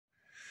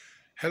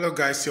Hello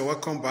guys, you're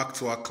welcome back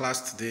to our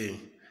class today.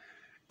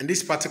 In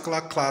this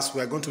particular class,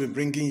 we are going to be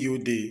bringing you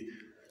the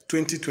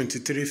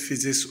 2023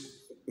 Physics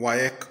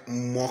WAEC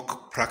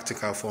mock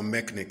practical for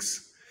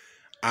mechanics.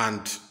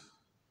 And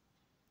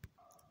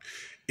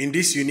in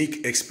this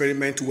unique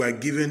experiment, we are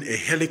given a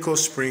helical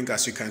spring,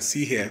 as you can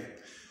see here,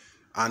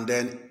 and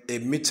then a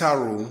meter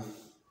rule,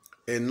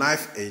 a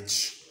knife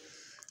edge,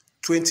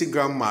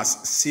 20-gram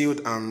mass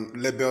sealed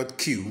and labeled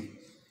Q,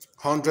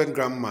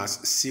 100-gram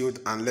mass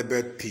sealed and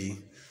labeled P,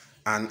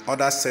 and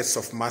other sets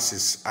of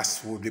masses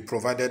as will be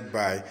provided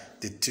by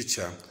the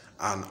teacher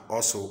and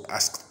also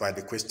asked by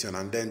the question.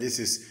 And then this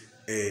is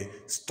a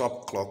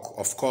stop clock.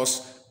 Of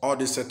course, all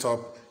this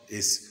setup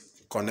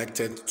is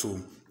connected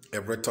to a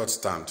retort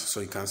stand. So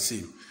you can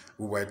see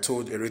we were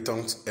told a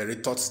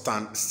retort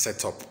stand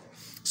setup.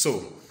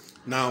 So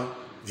now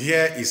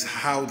here is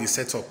how the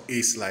setup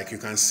is like. You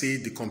can see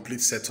the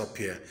complete setup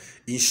here.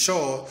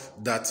 Ensure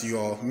that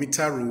your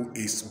meter rule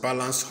is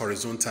balanced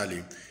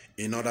horizontally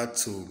in order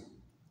to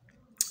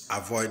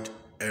avoid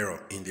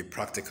error in the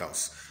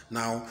practicals.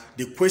 Now,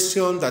 the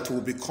question that will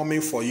be coming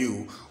for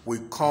you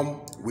will come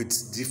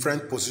with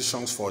different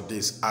positions for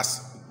this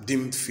as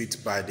deemed fit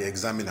by the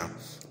examiner.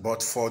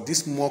 But for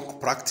this mock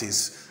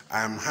practice,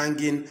 I am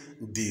hanging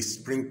the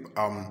spring,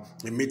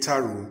 the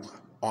meter rule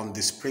on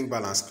the spring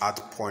balance at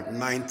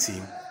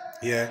 0.90.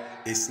 Here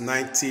is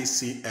 90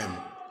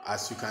 cm,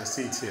 as you can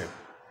see it here.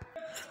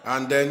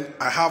 And then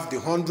I have the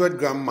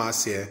 100-gram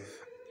mass here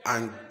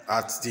and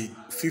at the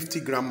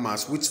 50-gram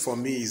mass, which for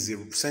me is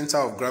the center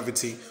of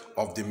gravity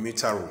of the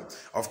meter rule.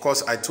 Of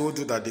course, I told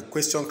you that the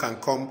question can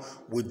come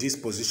with these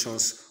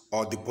positions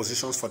or the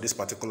positions for these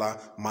particular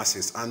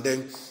masses. And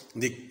then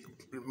the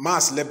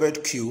mass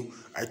labeled Q,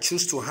 I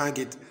choose to hang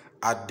it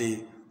at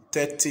the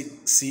 30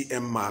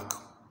 cm mark.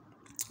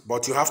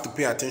 But you have to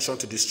pay attention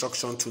to the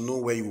instruction to know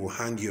where you will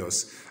hang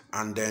yours.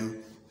 And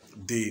then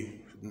the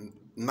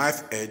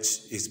knife edge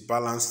is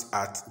balanced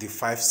at the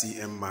 5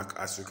 cm mark,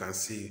 as you can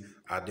see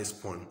at this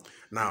point.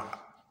 Now,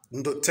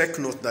 take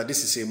note that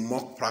this is a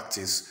mock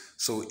practice,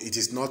 so it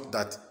is not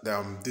that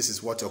this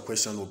is what your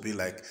question will be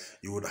like.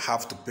 You would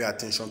have to pay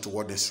attention to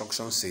what the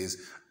instruction says.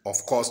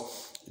 Of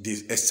course, the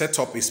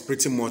setup is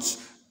pretty much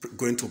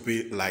going to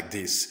be like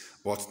this,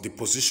 but the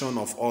position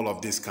of all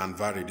of this can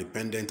vary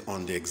dependent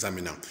on the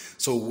examiner.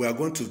 So we are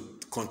going to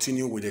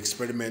continue with the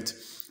experiment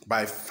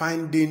by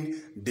finding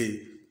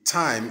the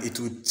time it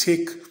would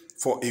take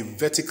for a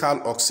vertical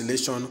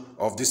oscillation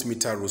of this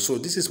meter rule. So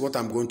this is what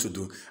I'm going to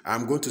do.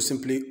 I'm going to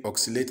simply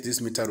oscillate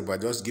this meter rule by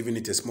just giving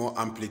it a small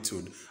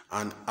amplitude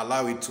and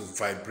allow it to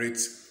vibrate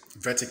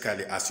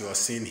vertically as you are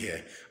seeing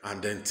here,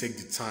 and then take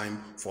the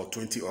time for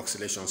 20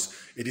 oscillations.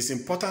 It is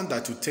important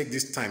that you take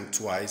this time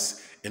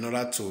twice in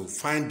order to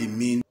find the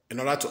mean,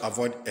 in order to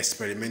avoid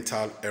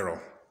experimental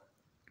error.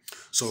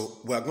 So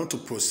we are going to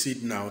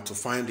proceed now to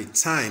find the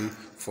time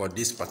for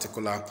this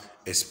particular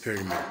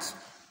experiment,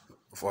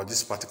 for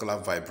this particular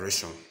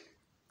vibration.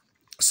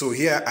 So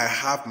here I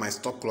have my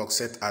stop clock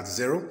set at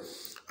 0,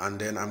 and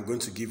then I'm going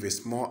to give a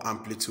small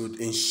amplitude.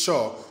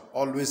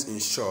 Always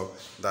ensure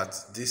that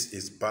this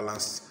is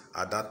balanced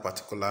at that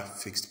particular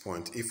fixed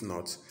point. If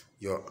not,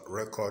 your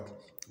record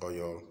or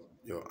your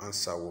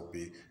answer will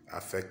be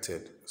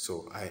affected.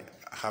 So I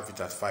have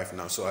it at 5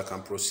 now, so I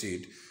can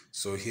proceed.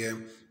 So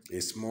here a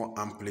small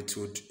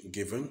amplitude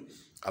given,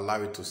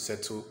 allow it to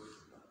settle,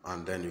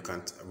 and then we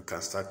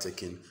can start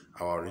taking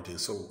our reading.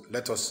 So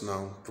let us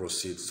now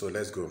proceed. So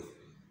let's go.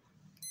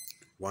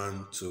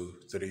 1, 2,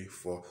 3,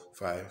 4,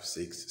 5,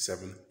 6,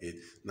 7, 8,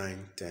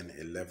 9, 10,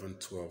 11,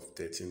 12,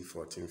 13,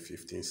 14,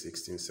 15,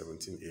 16,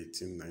 17,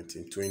 18,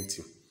 19,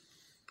 20.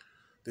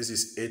 This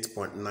is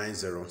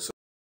 8.90. So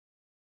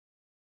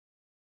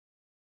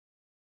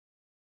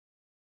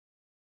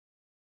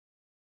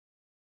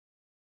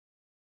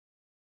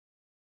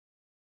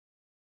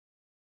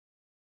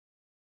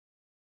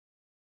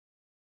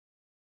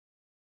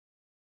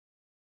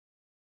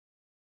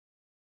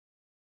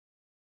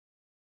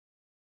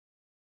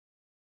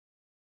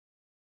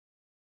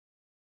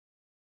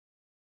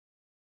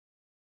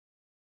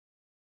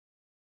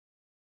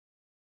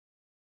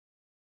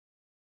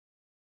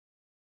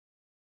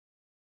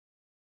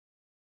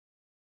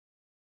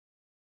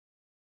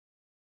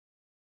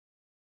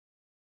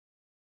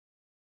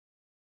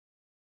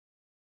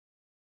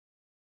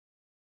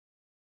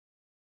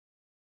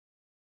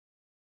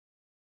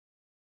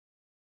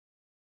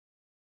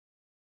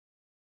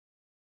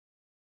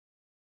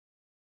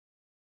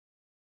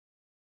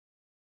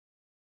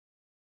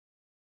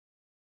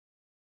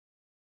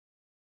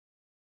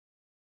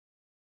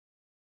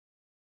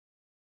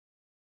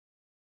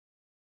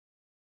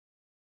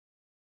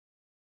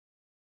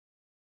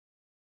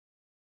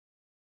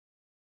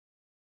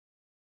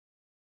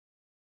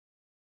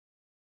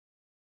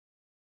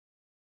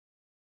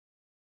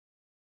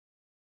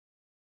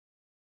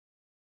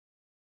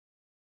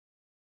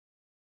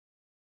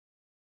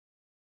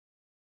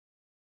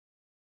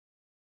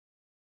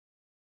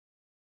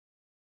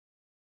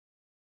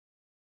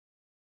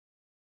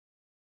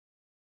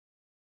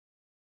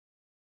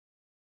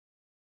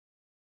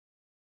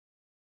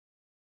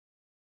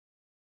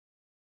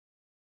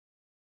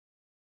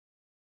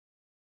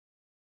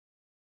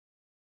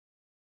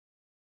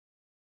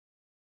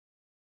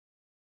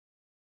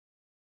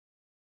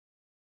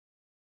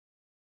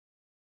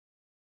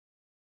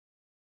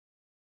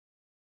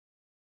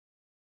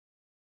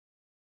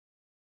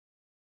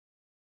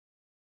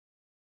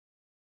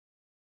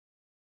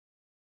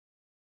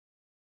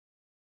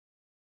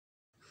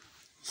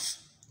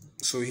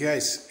So here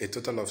is a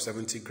total of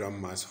 70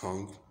 gram mass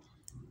hung.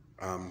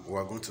 We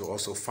are going to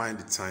also find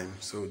the time.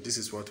 So this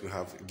is what we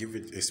have. Give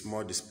it a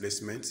small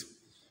displacement,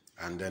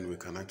 and then we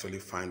can actually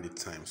find the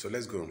time. So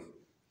let's go.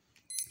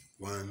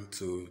 1,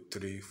 2,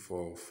 3,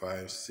 4,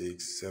 5,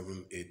 6,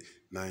 7, 8,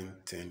 9,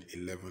 10,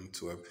 11,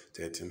 12,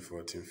 13,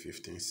 14,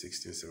 15,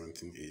 16,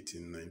 17,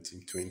 18,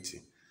 19,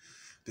 20.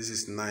 This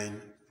is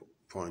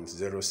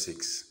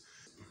 9.06.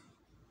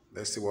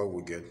 Let's see what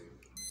we get.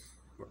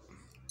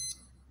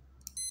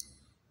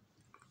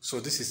 So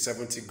this is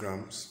 70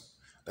 grams.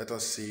 Let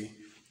us see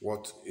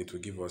what it will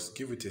give us.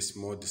 Give it a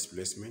small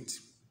displacement,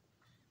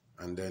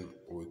 and then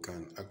we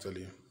can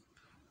actually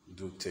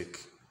take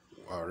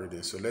our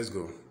reading. So let's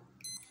go.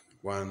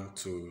 1,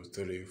 2,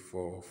 3,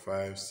 4,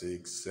 5,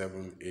 6,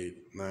 7, 8,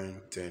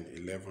 9, 10,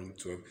 11,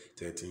 12,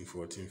 13,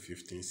 14,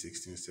 15,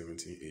 16,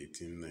 17,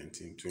 18,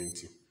 19,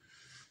 20.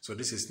 So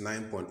this is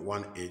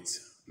 9.18,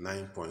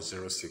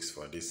 9.06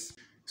 for this.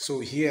 So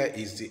here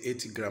is the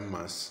 80 gram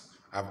mass.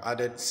 I've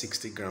added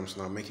 60 grams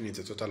now, making it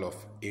a total of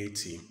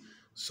 80.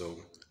 So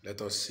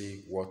let us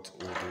see what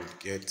we will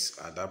get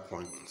at that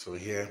point. So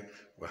here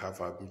we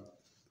have our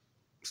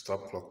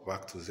stop clock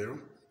back to 0.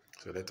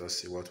 So let us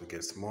see what we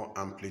get. More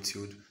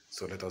amplitude.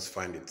 So let us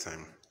find the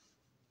time.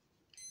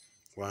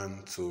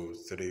 1, 2,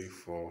 3,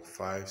 4,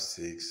 5,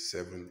 6,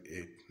 7,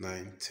 8,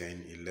 9,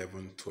 10,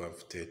 11,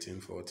 12,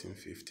 13, 14,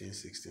 15,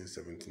 16,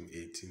 17,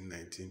 18,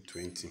 19,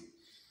 20.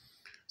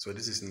 So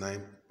this is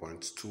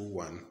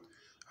 9.21.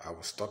 I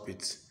will stop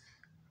it.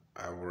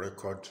 I will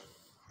record,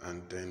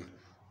 and then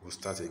we'll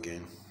start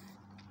again.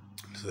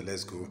 So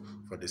let's go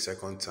for the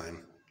second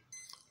time.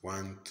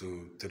 1,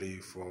 2, 3,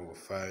 4,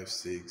 5,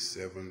 6,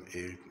 7,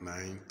 8,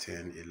 9,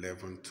 10,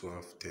 11,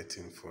 12,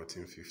 13,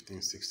 14,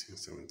 15, 16,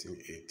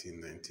 17,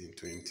 18, 19,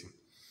 20.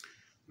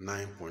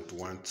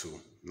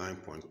 9.12,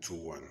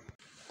 9.21.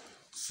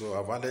 So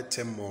I've added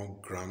 10 more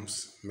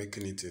grams,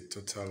 making it a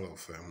total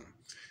of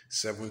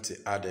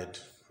 70 added,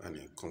 and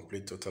a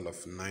complete total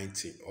of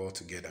 90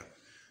 altogether.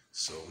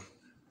 So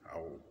I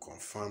will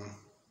confirm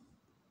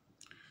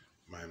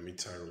my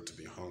meter row to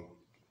be hung,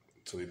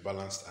 to be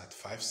balanced at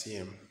 5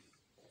 cm.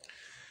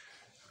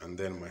 And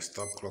then my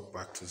stop clock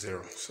back to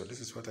 0. So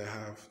this is what I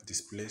have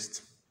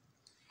displaced.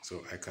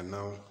 So I can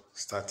now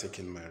start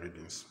taking my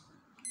readings.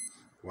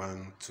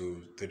 1,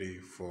 2, 3,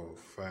 4,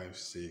 5,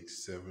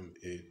 6, 7,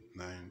 8,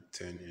 9,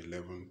 10,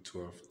 11,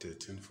 12,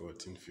 13,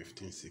 14,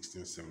 15,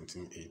 16,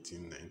 17,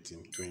 18,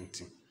 19,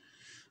 20.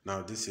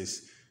 Now this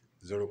is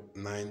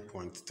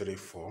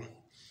 9.34.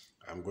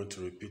 I'm going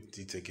to repeat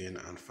it again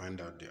and find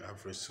out the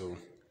average. So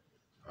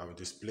I'll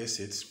displace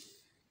it,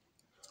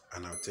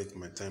 and I'll take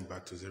my time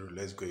back to 0.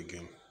 Let's go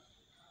again.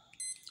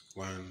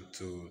 1,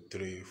 2,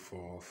 3,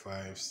 4,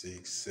 5,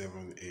 6,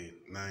 7,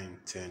 8, 9,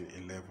 10,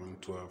 11,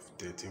 12,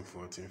 13,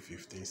 14,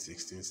 15,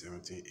 16,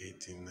 17,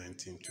 18,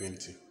 19,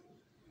 20.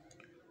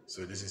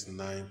 So this is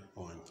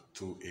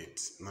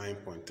 9.28,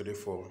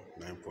 9.34,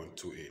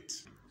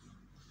 9.28.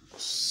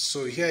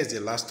 So here is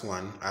the last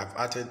one. I've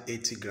added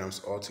 80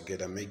 grams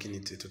altogether, making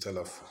it a total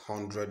of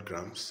 100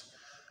 grams.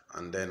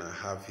 And then I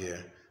have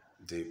here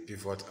the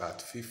pivot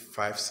at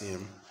 5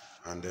 cm,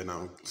 and then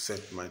I'll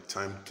set my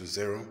time to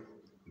 0.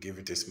 Give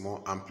it a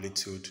small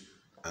amplitude,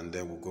 and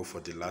then we'll go for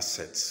the last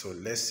set. So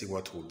let's see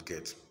what we'll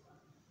get.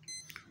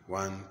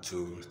 1,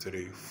 2,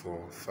 3,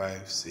 4,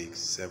 5, 6,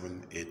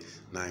 7, 8,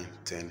 9,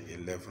 10,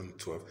 11,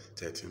 12,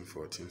 13,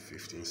 14,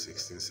 15,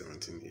 16,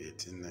 17,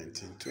 18,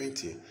 19,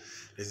 20.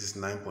 This is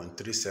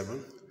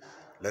 9.37.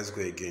 Let's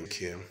go again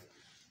here,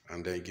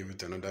 and then give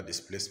it another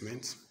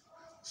displacement.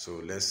 So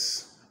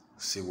let's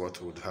see what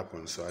would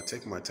happen. So I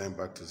take my time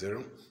back to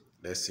 0.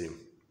 Let's see.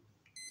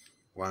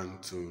 1,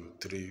 2,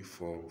 3,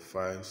 4,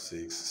 5,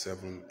 6,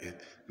 7, 8,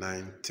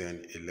 9,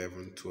 10,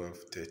 11, 12,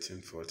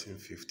 13, 14,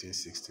 15,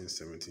 16,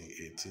 17,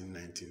 18,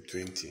 19,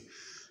 20.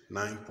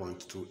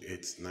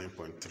 9.28,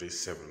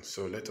 9.37.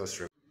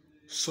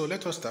 So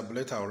let us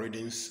tabulate our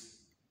readings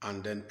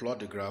and then plot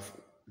the graph.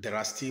 There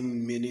are still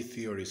many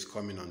theories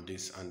coming on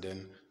this, and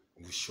then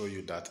we'll show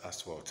you that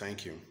as well.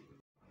 Thank you.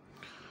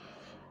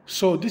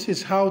 So this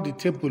is how the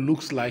table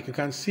looks like. You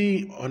can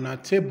see on our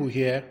table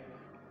here,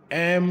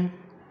 M,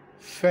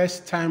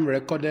 first time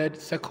recorded,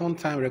 second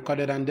time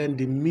recorded, and then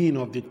the mean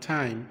of the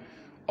time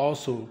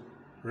also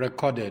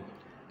recorded.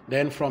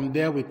 Then from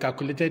there we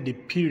calculated the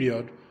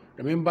period.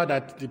 Remember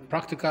that the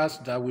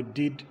practicals that we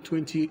did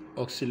 20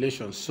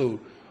 oscillations.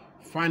 So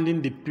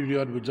finding the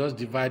period, we just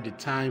divide the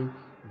time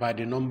by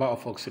the number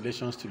of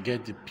oscillations to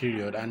get the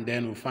period, and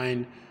then we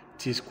find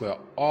t square.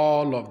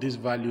 All of these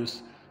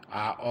values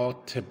are all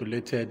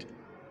tabulated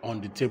on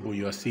the table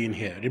you're seeing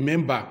here.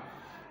 Remember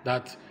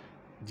that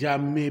there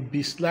may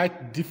be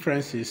slight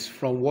differences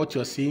from what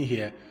you're seeing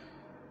here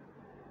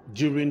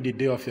during the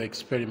day of your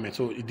experiment.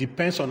 So it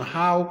depends on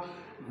how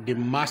the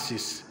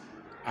masses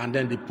and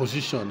then the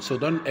position. So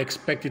don't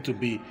expect it to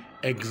be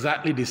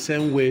exactly the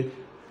same way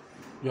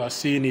you are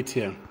seeing it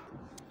here.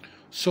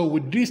 So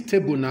with this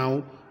table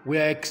now, we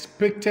are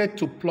expected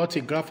to plot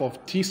a graph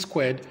of t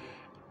squared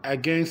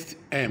against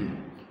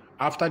m.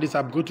 After this,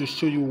 I'm going to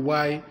show you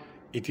why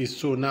it is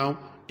so. Now,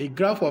 a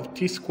graph of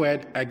t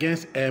squared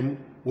against m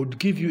would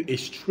give you a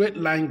straight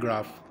line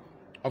graph,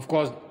 of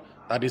course,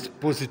 that is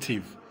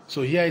positive.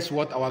 So here is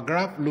what our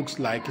graph looks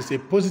like. It's a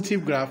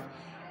positive graph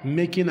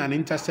making an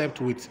intercept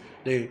with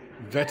the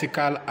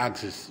vertical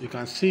axis. You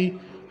can see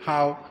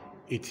how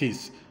it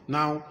is.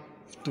 Now,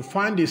 to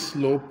find the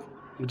slope,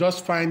 we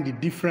just find the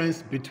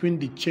difference between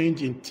the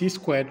change in t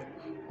squared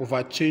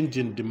over change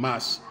in the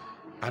mass,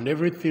 and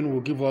everything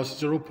will give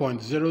us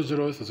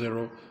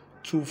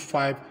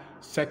 0.00025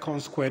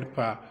 seconds squared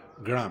per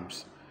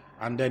grams.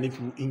 And then if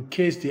you, in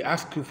case they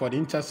ask you for the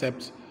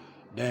intercept,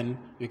 then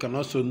you can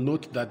also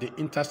note that the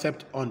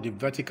intercept on the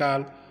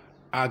vertical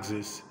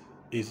axis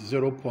is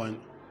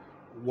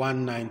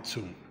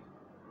 0.192.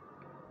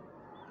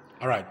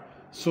 All right,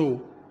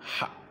 so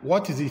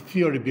what is the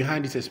theory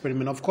behind this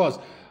experiment? Of course,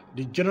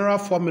 the general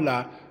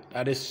formula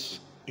that is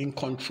in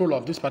control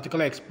of this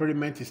particular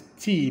experiment is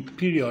T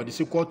period is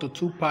equal to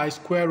 2 pi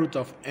square root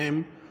of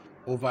m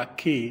over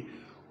k,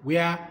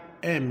 where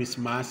m is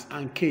mass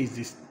and k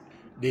is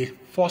the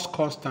force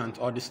constant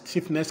or the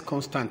stiffness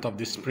constant of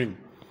the spring.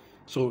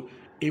 So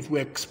if we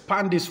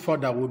expand this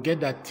further, we'll get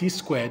that t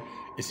squared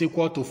is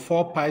equal to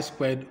 4 pi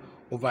squared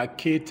over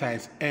k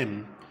times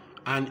m.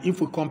 And if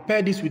we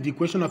compare this with the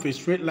equation of a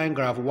straight line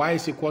graph, y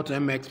is equal to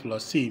mx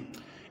plus c,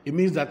 it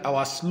means that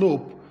our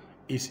slope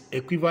is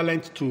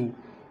equivalent to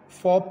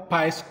 4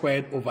 pi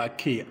squared over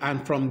k.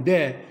 And from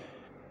there,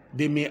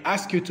 they may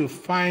ask you to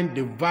find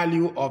the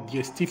value of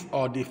the stiff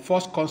or the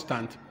force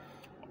constant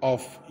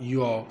of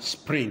your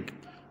spring.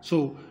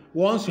 So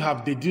once you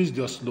have deduced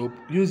your slope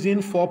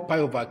using 4 pi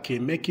over k,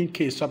 making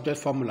k a subject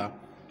formula,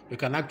 you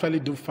can actually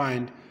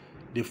find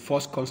the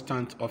force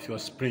constant of your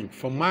spring.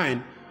 For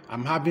mine,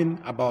 I'm having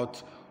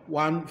about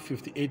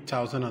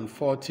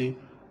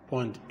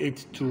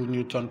 158,040.82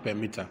 Newton per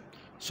meter.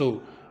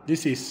 So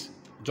this is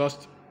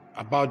just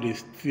about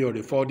this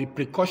theory. For the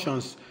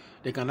precautions,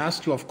 they can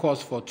ask you, of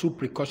course, for 2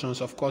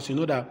 precautions. Of course, you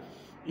know that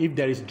if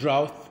there is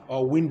drought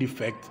or wind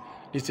effect,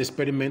 this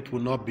experiment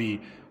will not be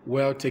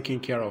well taken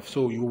care of.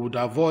 So you would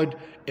avoid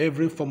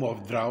every form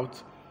of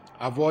drought,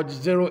 avoid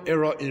zero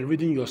error in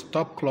reading your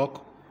stop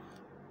clock,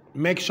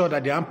 make sure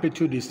that the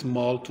amplitude is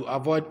small to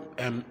avoid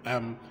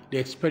the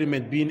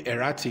experiment being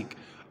erratic,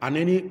 and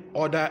any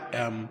other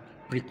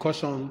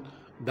precaution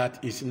that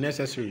is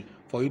necessary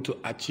for you to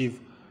achieve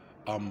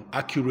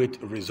accurate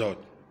result.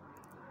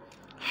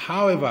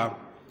 However,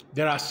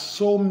 there are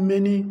so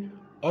many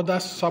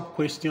other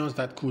sub-questions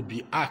that could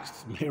be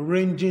asked,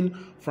 ranging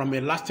from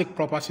elastic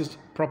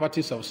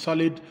properties of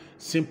solid,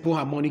 simple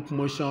harmonic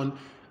motion,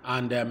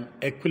 and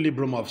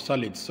equilibrium of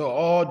solids. So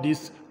all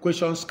these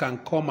questions can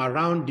come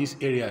around these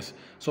areas.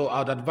 So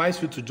I'd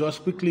advise you to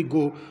just quickly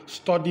go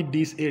study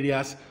these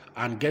areas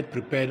and get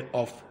prepared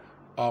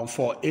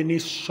for any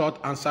short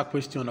answer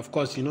question. Of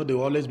course, you know they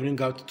always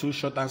bring out 2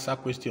 short answer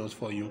questions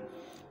for you,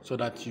 so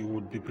that you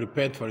would be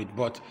prepared for it.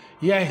 But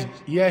here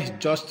is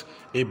just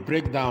a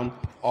breakdown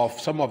of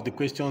some of the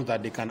questions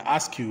that they can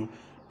ask you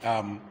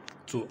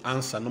to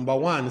answer. Number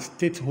 1,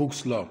 state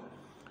Hooke's law.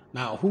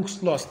 Now,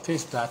 Hooke's law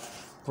states that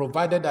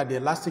provided that the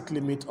elastic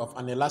limit of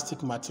an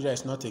elastic material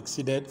is not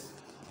exceeded,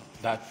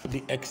 that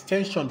the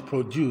extension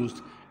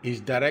produced is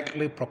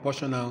directly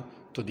proportional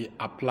to the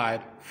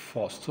applied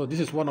force. So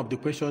this is one of the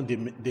questions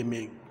they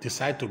may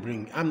decide to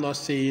bring. I'm not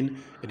saying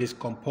it is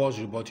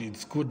compulsory, but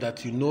it's good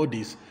that you know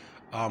this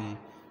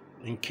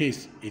in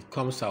case it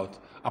comes out.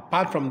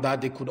 Apart from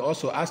that, they could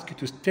also ask you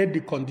to state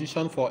the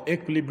condition for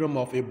equilibrium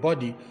of a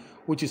body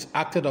which is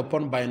acted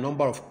upon by a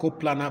number of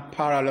coplanar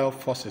parallel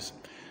forces.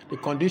 The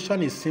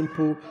condition is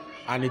simple,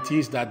 and it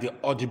is that the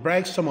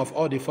algebraic sum of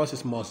all the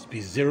forces must be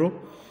 0,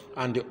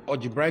 and the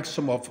algebraic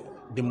sum of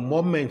the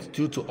moment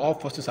due to all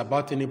forces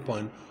about any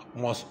point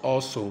must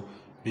also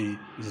be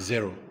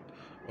 0.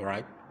 All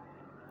right?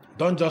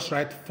 Don't just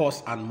write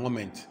force and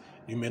moment.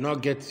 You may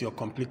not get your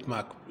complete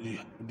mark.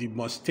 You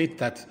must state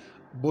that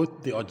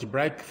both the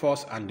algebraic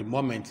force and the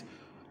moment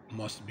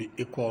must be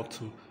equal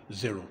to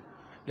 0.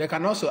 They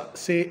can also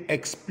say,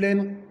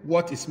 explain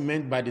what is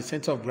meant by the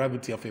center of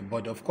gravity of a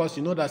body. Of course,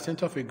 you know that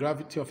center of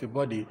gravity of a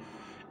body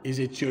is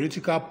a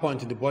theoretical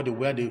point in the body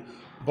where the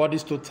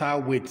body's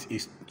total weight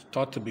is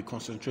thought to be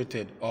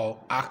concentrated or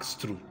acts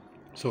through.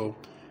 So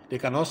they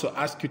can also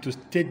ask you to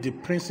state the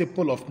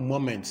principle of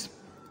moments.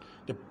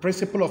 The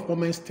principle of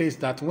moment states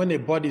that when a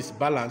body is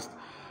balanced,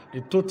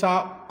 the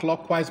total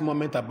clockwise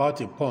moment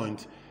about a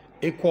point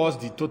equals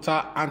the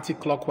total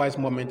anti-clockwise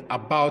moment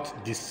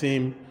about the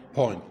same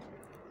point,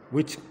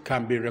 which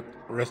can be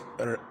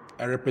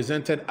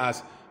represented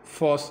as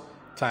force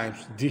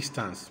times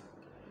distance.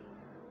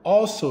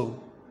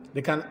 Also,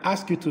 they can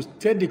ask you to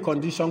state the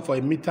condition for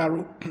a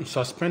meter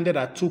suspended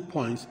at 2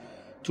 points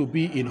to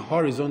be in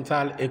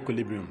horizontal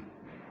equilibrium.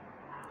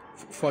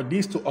 For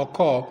this to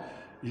occur,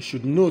 you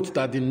should note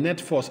that the net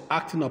force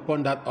acting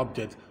upon that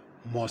object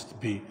must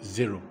be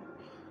 0.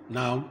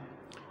 Now,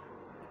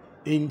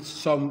 in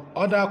some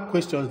other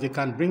questions, they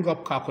can bring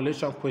up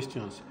calculation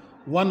questions.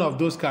 One of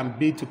those can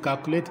be to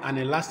calculate an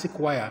elastic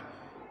wire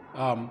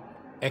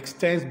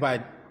extends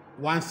by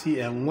 1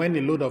 cm, when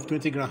a load of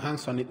 20 grams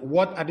hangs on it,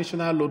 what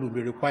additional load will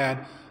be required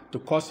to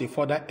cause a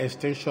further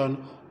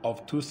extension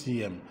of 2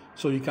 cm?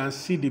 So you can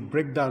see the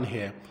breakdown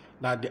here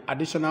that the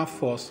additional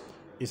force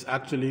is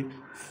actually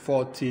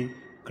 40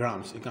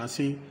 grams. You can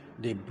see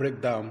the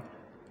breakdown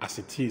as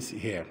it is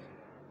here.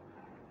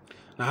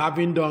 Now,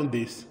 having done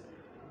this,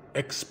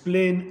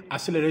 explain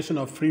acceleration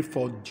of free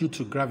fall due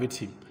to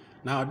gravity.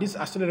 Now, this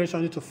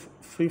acceleration due to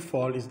free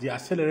fall is the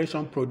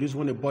acceleration produced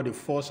when a body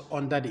falls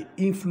under the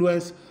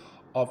influence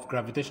of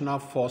gravitational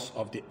force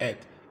of the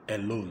earth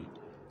alone.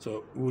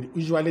 So we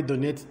usually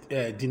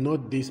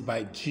denote this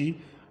by G,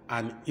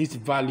 and its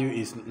value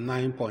is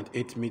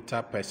 9.8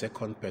 meters per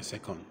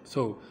second.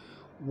 So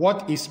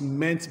what is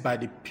meant by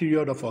the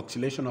period of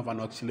oscillation of an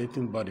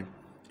oscillating body?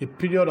 The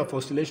period of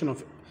oscillation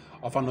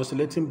of an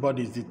oscillating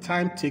body is the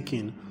time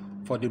taken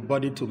for the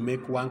body to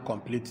make one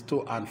complete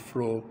to and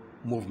fro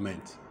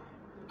movement.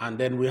 And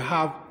then we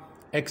have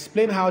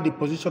explain how the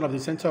position of the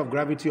center of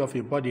gravity of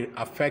a body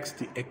affects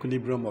the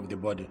equilibrium of the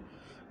body.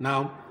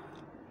 Now,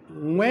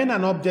 when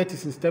an object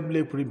is in stable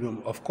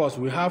equilibrium, of course,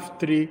 we have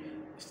three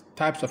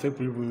types of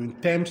equilibrium in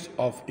terms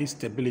of its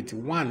stability.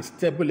 One,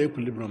 stable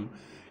equilibrium.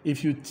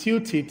 If you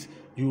tilt it,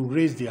 you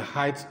raise the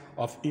height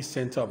of its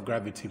center of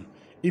gravity.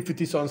 If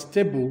it is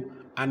unstable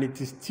and it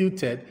is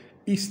tilted,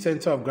 its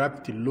center of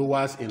gravity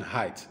lowers in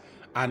height.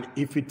 And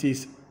if it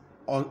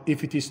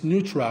is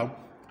neutral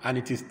and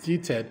it is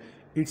tilted,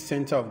 its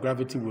center of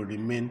gravity will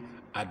remain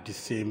at the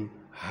same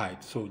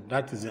height. So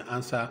that is the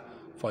answer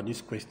for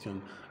this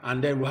question.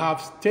 And then we have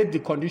state the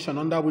condition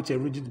under which a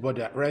rigid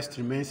body at rest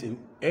remains in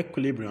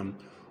equilibrium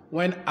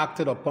when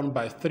acted upon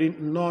by three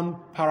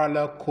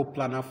non-parallel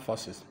coplanar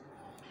forces.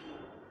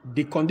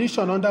 The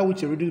condition under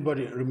which a rigid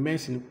body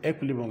remains in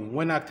equilibrium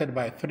when acted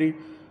by three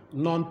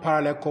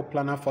non-parallel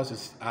coplanar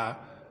forces are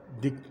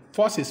the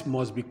forces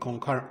must be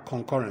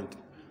concurrent.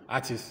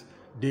 That is,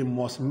 they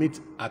must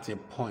meet at a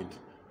point.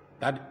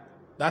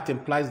 That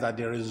implies that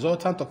the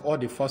resultant of all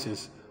the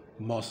forces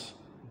must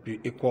be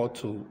equal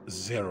to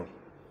 0.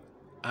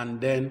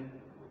 And then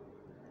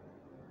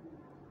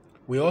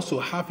we also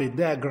have a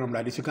diagram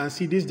like this. You can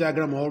see this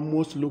diagram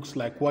almost looks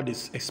like what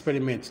this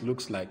experiment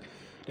looks like.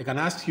 They can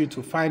ask you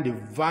to find the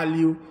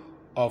value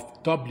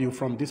of W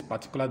from this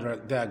particular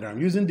diagram.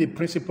 Using the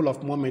principle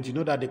of moment, you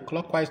know that the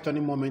clockwise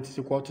turning moment is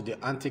equal to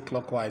the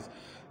anti-clockwise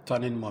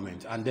turning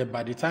moment. And then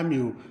by the time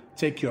you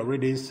take your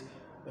readings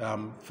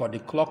for the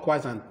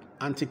clockwise and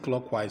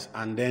anti-clockwise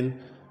and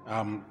then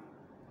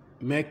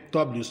make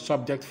W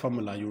subject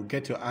formula, you will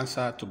get your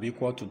answer to be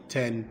equal to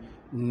 10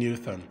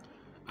 Newton.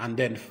 And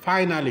then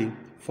finally,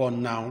 for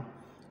now,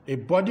 a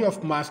body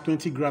of mass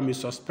 20 grams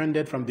is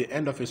suspended from the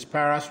end of a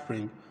spiral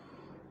spring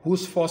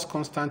whose force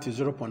constant is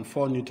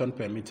 0.4 Newton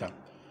per meter.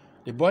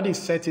 The body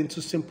is set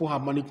into simple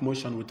harmonic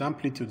motion with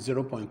amplitude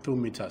 0.2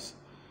 meters.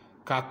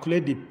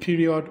 Calculate the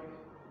period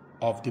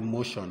of the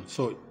motion.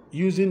 So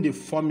using the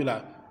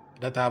formula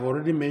that I have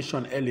already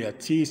mentioned earlier,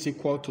 T is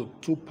equal to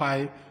 2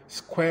 pi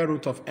square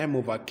root of m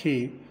over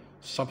k,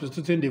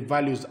 substituting the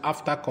values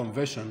after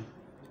conversion,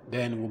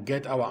 then we'll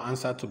get our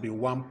answer to be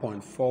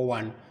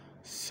 1.41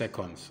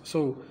 seconds.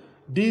 So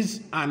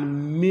these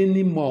and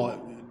many more,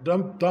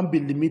 don't be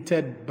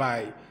limited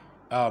by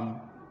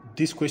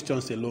these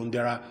questions alone.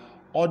 There are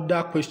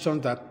other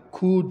questions that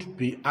could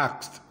be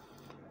asked,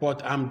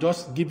 but I'm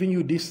just giving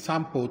you this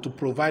sample to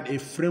provide a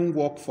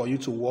framework for you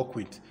to work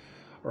with,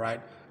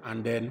 right?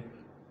 And then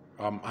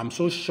I'm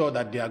so sure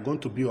that they are going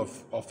to be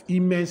of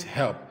immense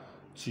help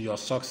to your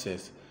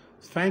success.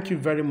 Thank you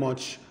very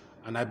much,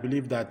 and I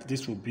believe that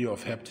this will be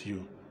of help to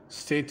you.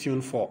 Stay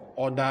tuned for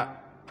other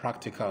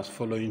practicals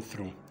following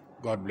through.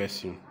 God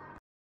bless you.